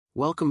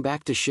Welcome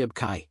back to Shib,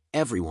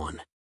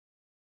 everyone.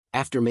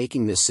 After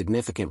making this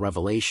significant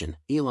revelation,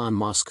 Elon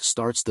Musk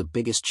starts the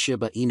biggest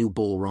Shiba Inu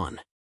bull run.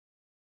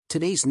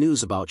 Today's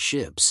news about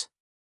Shibs.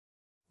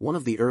 One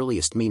of the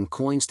earliest meme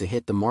coins to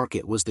hit the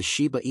market was the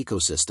Shiba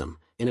ecosystem,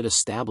 and it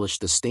established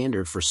the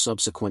standard for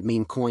subsequent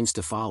meme coins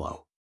to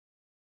follow.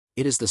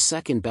 It is the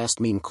second best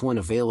meme coin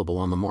available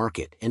on the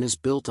market and is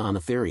built on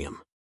Ethereum.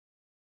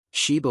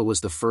 Shiba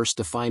was the first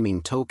DeFi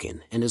meme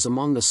token and is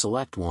among the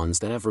select ones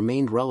that have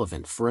remained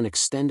relevant for an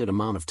extended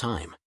amount of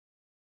time.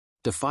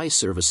 DeFi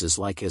services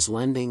like as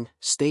lending,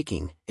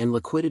 staking, and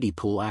liquidity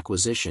pool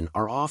acquisition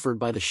are offered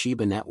by the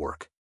Shiba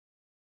network.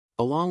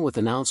 Along with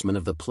announcement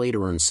of the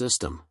play-to-earn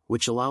system,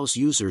 which allows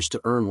users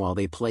to earn while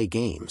they play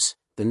games,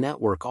 the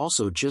network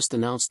also just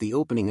announced the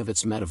opening of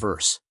its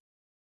metaverse.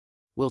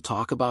 We'll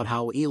talk about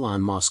how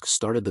Elon Musk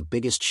started the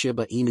biggest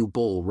Shiba Inu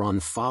bull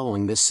run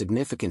following this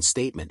significant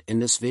statement in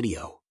this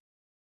video.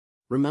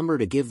 Remember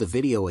to give the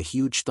video a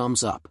huge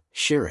thumbs up,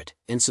 share it,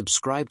 and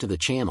subscribe to the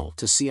channel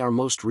to see our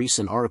most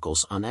recent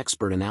articles on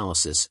expert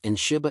analysis and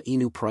Shiba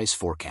Inu price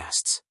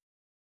forecasts.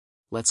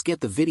 Let's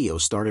get the video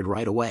started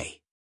right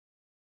away.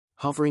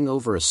 Hovering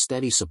over a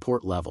steady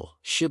support level,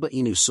 Shiba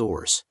Inu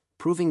soars,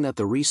 proving that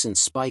the recent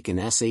spike in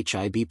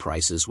SHIB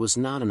prices was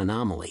not an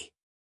anomaly.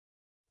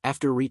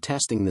 After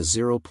retesting the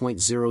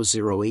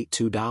 $0.0082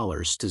 to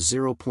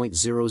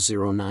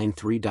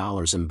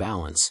 $0.0093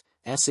 imbalance,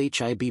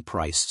 SHIB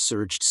price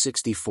surged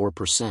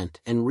 64%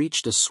 and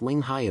reached a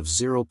swing high of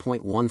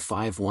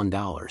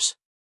 $0.151.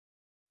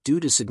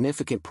 Due to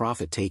significant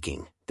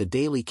profit-taking, the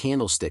daily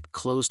candlestick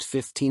closed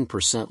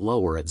 15%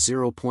 lower at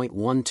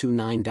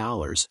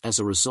 $0.129 as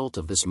a result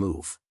of this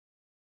move.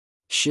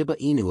 Shiba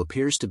Inu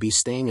appears to be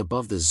staying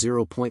above the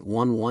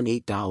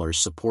 $0.118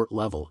 support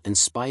level in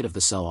spite of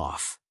the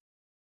sell-off.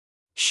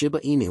 Shiba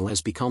Inu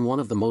has become one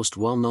of the most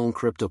well-known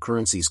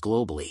cryptocurrencies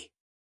globally.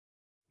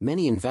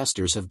 Many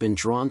investors have been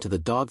drawn to the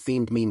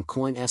dog-themed meme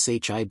coin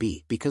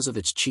SHIB because of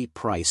its cheap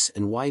price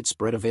and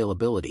widespread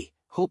availability,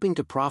 hoping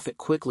to profit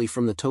quickly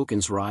from the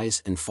token's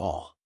rise and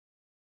fall.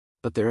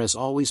 But there has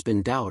always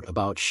been doubt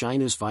about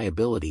Shinu's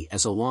viability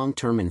as a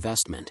long-term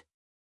investment.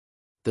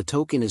 The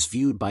token is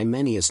viewed by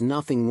many as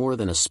nothing more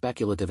than a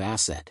speculative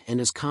asset and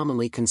is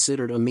commonly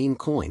considered a meme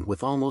coin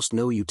with almost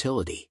no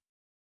utility.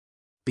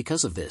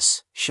 Because of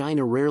this,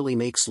 Shinu rarely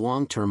makes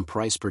long-term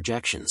price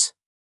projections.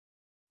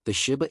 The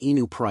Shiba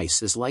Inu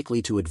price is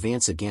likely to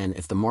advance again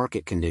if the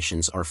market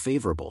conditions are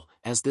favorable,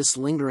 as this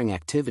lingering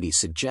activity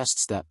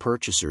suggests that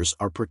purchasers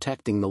are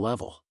protecting the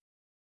level.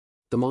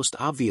 The most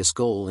obvious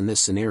goal in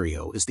this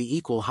scenario is the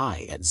equal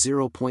high at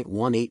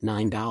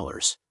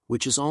 $0.189,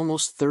 which is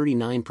almost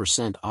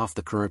 39% off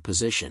the current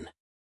position.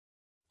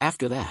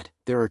 After that,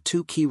 there are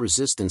two key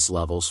resistance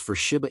levels for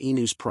Shiba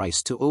Inu's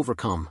price to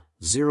overcome,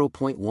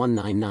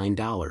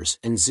 $0.199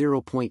 and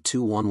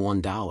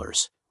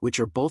 $0.211. Which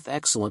are both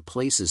excellent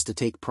places to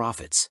take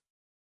profits.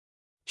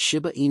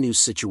 Shiba Inu's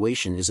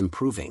situation is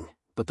improving,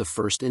 but the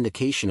first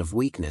indication of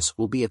weakness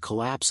will be a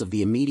collapse of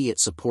the immediate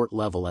support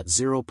level at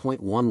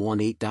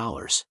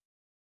 $0.118.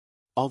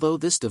 Although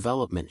this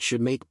development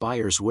should make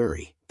buyers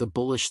wary, the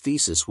bullish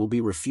thesis will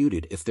be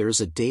refuted if there is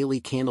a daily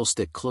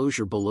candlestick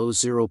closure below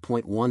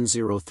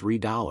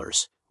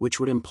 $0.103, which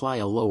would imply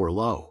a lower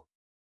low.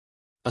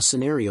 A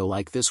scenario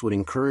like this would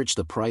encourage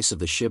the price of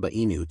the Shiba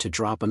Inu to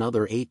drop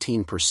another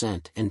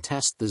 18% and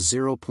test the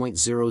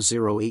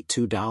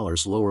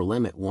 $0.0082 lower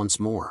limit once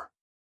more.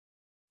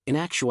 In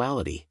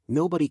actuality,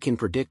 nobody can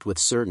predict with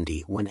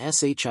certainty when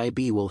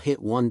SHIB will hit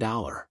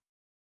 $1.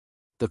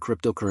 The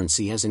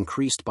cryptocurrency has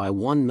increased by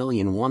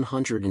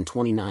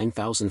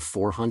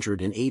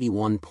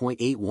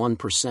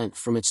 1,129,481.81%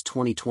 from its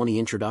 2020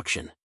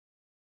 introduction.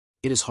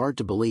 It is hard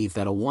to believe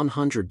that a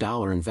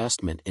 $100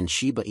 investment in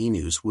Shiba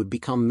Inus would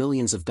become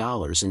millions of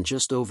dollars in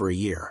just over a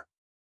year.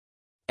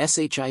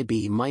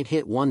 SHIB might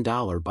hit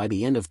 $1 by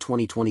the end of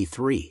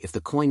 2023 if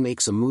the coin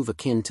makes a move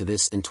akin to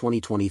this in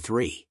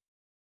 2023.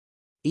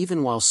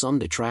 Even while some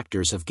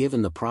detractors have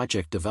given the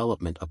project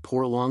development a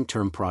poor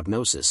long-term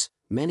prognosis,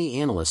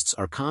 many analysts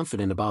are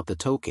confident about the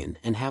token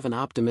and have an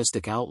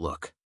optimistic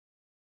outlook.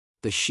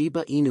 The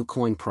Shiba Inu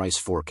coin price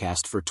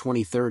forecast for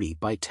 2030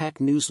 by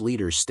tech news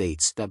leaders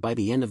states that by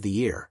the end of the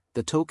year,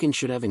 the token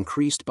should have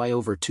increased by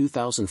over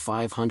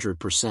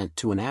 2,500%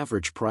 to an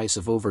average price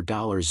of over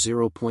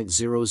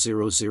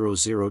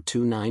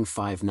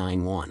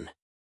 $0.000029591.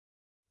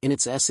 In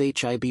its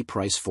SHIB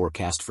price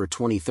forecast for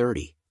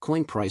 2030,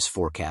 Coin Price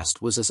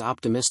Forecast was as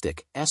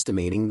optimistic,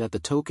 estimating that the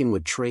token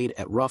would trade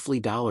at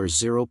roughly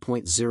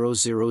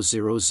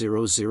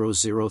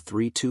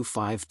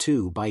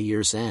 $0.000003252 by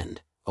year's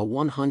end, a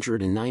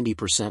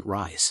 190%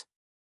 rise.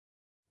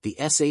 The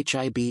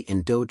SHIB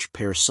and Doge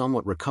pair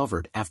somewhat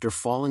recovered after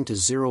falling to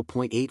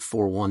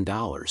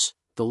 $0.841,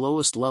 the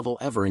lowest level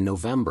ever in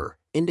November,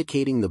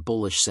 indicating the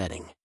bullish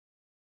setting.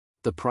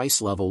 The price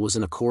level was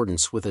in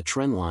accordance with a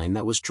trendline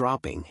that was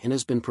dropping and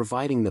has been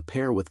providing the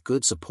pair with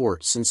good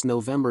support since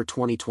November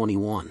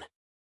 2021.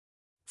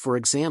 For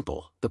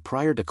example, the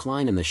prior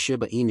decline in the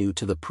Shiba Inu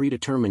to the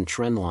predetermined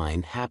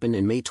trendline happened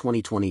in May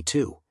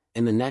 2022,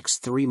 and the next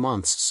 3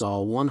 months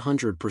saw a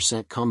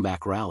 100%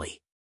 comeback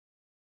rally.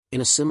 In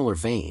a similar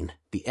vein,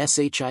 the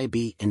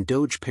SHIB and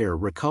Doge pair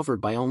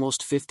recovered by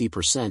almost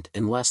 50%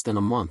 in less than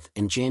a month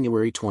in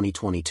January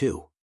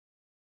 2022.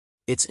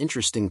 It's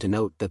interesting to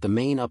note that the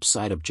main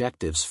upside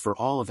objectives for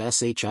all of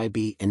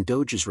SHIB and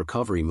Doge's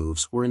recovery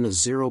moves were in the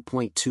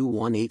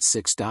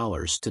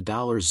 $0.2186 to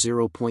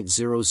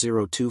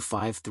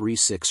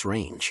 $0.002536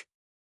 range.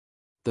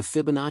 The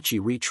Fibonacci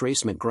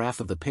retracement graph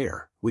of the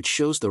pair, which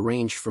shows the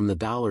range from the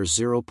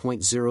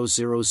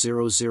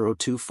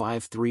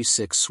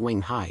 $0.00002536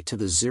 swing high to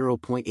the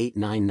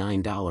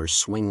 $0.899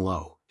 swing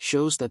low,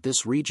 shows that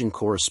this region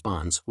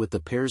corresponds with the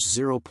pair's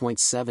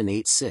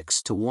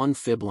 0.786 to 1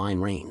 fib line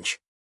range.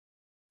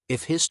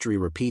 If history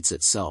repeats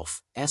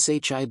itself,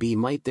 SHIB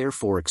might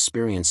therefore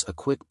experience a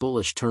quick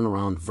bullish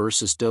turnaround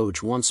versus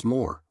Doge once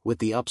more, with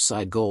the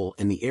upside goal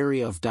in the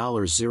area of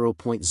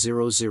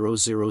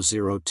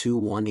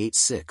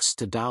 $0.00002186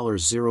 to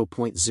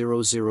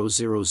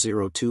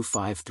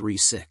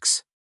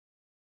 $0.00002536.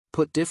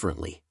 Put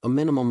differently, a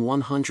minimum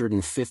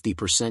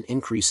 150%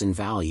 increase in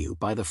value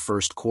by the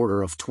first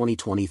quarter of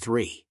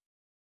 2023.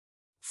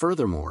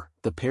 Furthermore,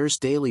 the pair's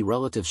daily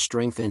relative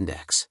strength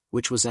index,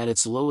 which was at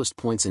its lowest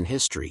points in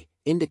history,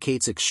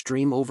 indicates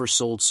extreme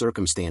oversold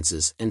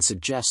circumstances and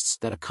suggests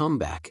that a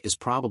comeback is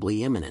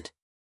probably imminent.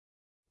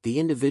 The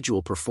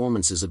individual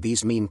performances of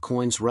these meme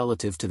coins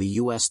relative to the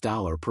US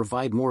dollar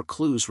provide more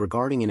clues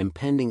regarding an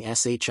impending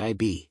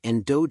SHIB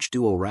and Doge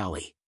duo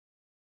rally.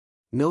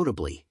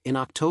 Notably, in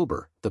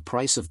October, the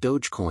price of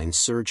Dogecoin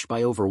surged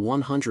by over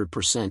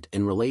 100%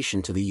 in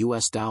relation to the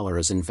US dollar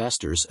as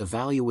investors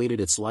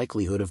evaluated its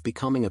likelihood of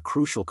becoming a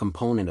crucial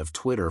component of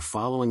Twitter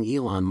following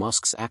Elon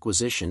Musk's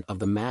acquisition of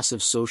the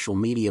massive social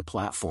media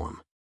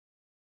platform.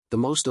 The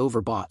most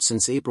overbought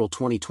since April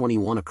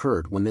 2021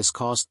 occurred when this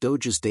caused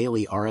Doge's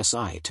daily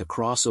RSI to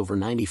cross over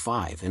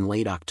 95 in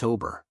late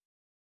October.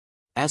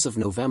 As of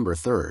November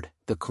 3,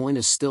 the coin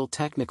is still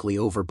technically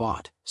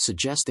overbought,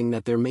 suggesting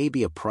that there may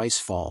be a price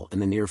fall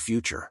in the near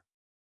future.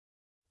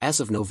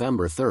 As of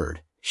November 3,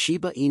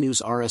 Shiba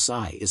Inu's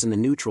RSI is in the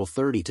neutral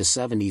 30 to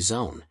 70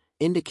 zone,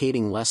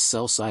 indicating less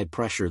sell-side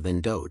pressure than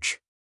Doge.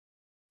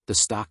 The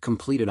stock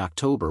completed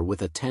October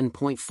with a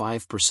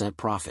 10.5%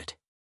 profit.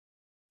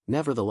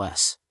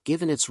 Nevertheless,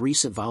 given its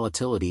recent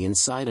volatility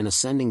inside an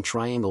ascending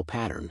triangle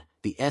pattern,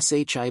 the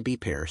SHIB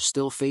pair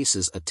still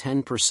faces a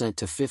 10%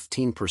 to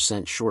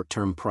 15%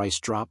 short-term price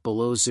drop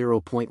below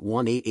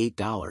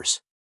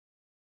 $0.188.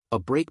 A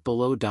break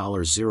below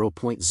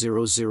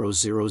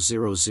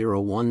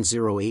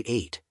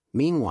 $0.00001088,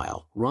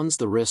 meanwhile, runs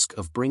the risk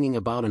of bringing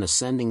about an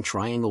ascending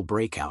triangle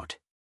breakout.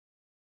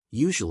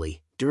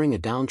 Usually, during a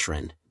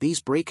downtrend, these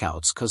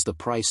breakouts cause the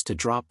price to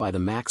drop by the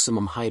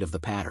maximum height of the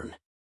pattern.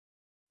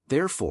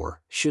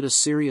 Therefore, should a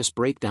serious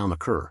breakdown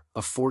occur,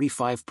 a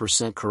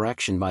 45%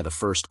 correction by the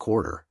first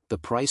quarter, the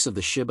price of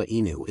the Shiba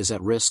Inu is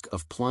at risk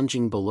of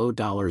plunging below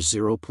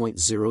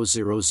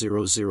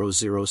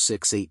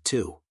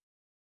 $0.00000682.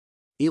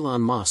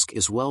 Elon Musk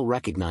is well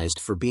recognized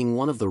for being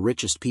one of the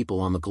richest people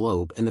on the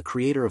globe and the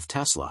creator of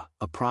Tesla,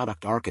 a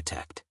product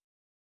architect.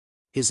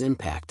 His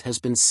impact has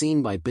been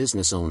seen by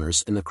business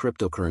owners in the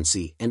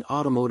cryptocurrency and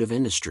automotive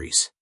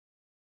industries.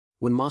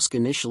 When Musk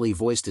initially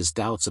voiced his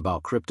doubts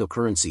about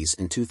cryptocurrencies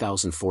in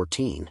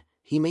 2014,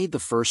 he made the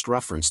first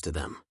reference to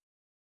them.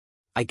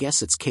 I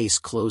guess it's case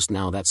closed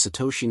now that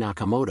Satoshi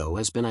Nakamoto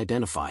has been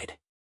identified.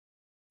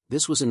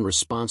 This was in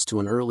response to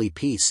an early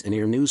piece in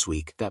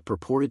Newsweek that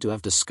purported to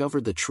have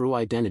discovered the true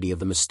identity of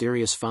the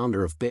mysterious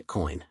founder of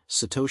Bitcoin,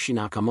 Satoshi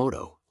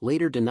Nakamoto,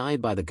 later denied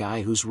by the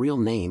guy whose real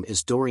name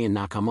is Dorian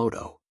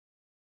Nakamoto.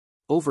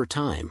 Over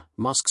time,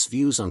 Musk's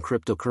views on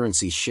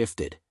cryptocurrencies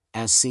shifted,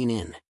 as seen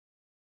in.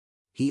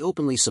 He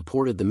openly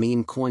supported the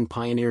meme coin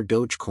pioneer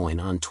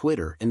Dogecoin on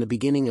Twitter in the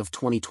beginning of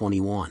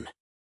 2021.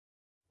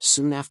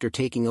 Soon after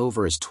taking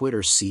over as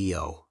Twitter's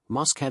CEO,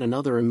 Musk had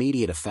another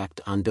immediate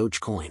effect on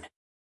Dogecoin.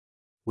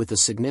 With a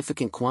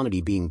significant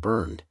quantity being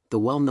burned, the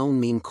well-known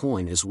meme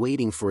coin is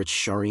waiting for its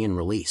Sharian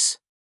release.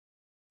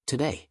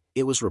 Today,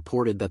 it was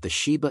reported that the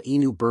Shiba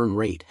Inu burn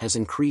rate has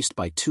increased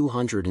by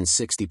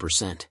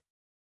 260%.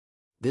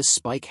 This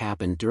spike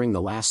happened during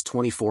the last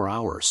 24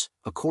 hours,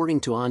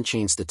 according to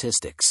on-chain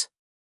statistics.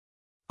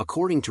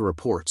 According to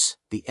reports,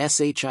 the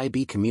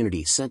SHIB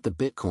community sent the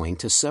Bitcoin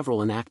to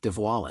several inactive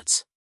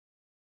wallets.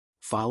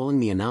 Following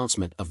the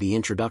announcement of the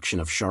introduction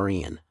of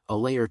Sharian, a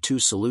Layer 2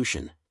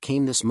 solution,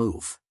 came this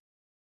move.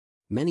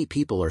 Many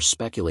people are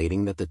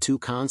speculating that the two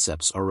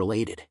concepts are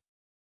related.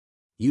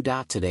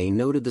 U.Today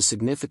noted the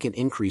significant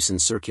increase in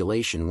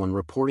circulation when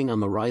reporting on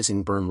the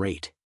rising burn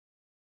rate.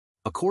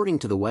 According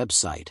to the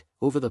website,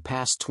 over the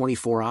past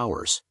 24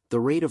 hours, the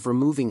rate of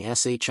removing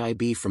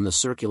SHIB from the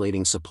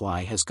circulating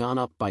supply has gone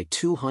up by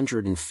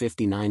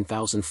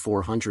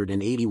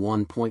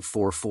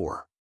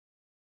 259,481.44.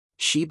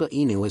 Shiba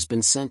Inu has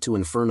been sent to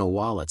Inferno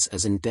wallets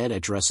as in dead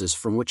addresses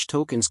from which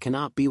tokens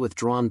cannot be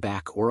withdrawn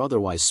back or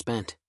otherwise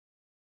spent.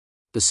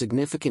 The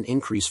significant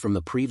increase from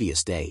the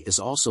previous day is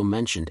also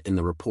mentioned in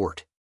the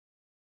report.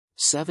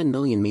 7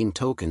 million meme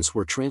tokens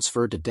were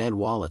transferred to dead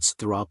wallets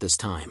throughout this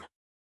time.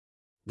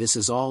 This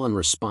is all in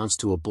response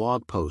to a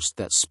blog post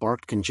that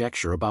sparked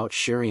conjecture about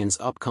Sharian's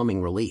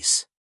upcoming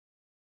release.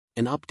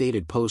 An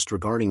updated post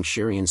regarding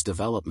Sharian's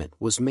development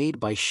was made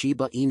by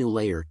Shiba Inu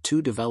Layer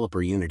 2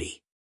 developer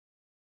Unity.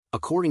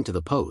 According to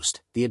the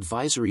post, the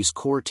advisory's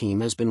core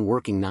team has been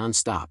working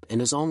non-stop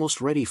and is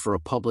almost ready for a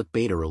public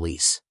beta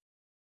release.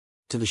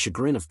 To the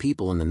chagrin of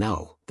people in the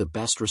know, the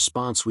best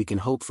response we can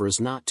hope for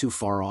is not too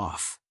far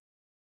off.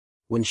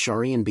 When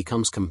Sharian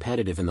becomes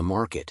competitive in the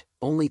market,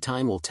 only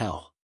time will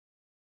tell.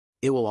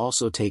 It will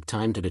also take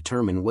time to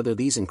determine whether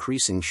these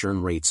increasing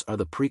churn rates are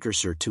the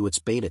precursor to its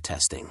beta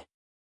testing.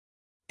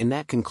 And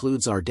that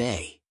concludes our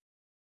day.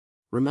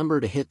 Remember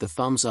to hit the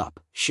thumbs up,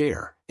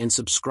 share, and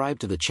subscribe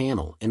to the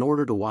channel in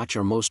order to watch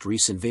our most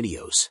recent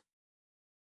videos.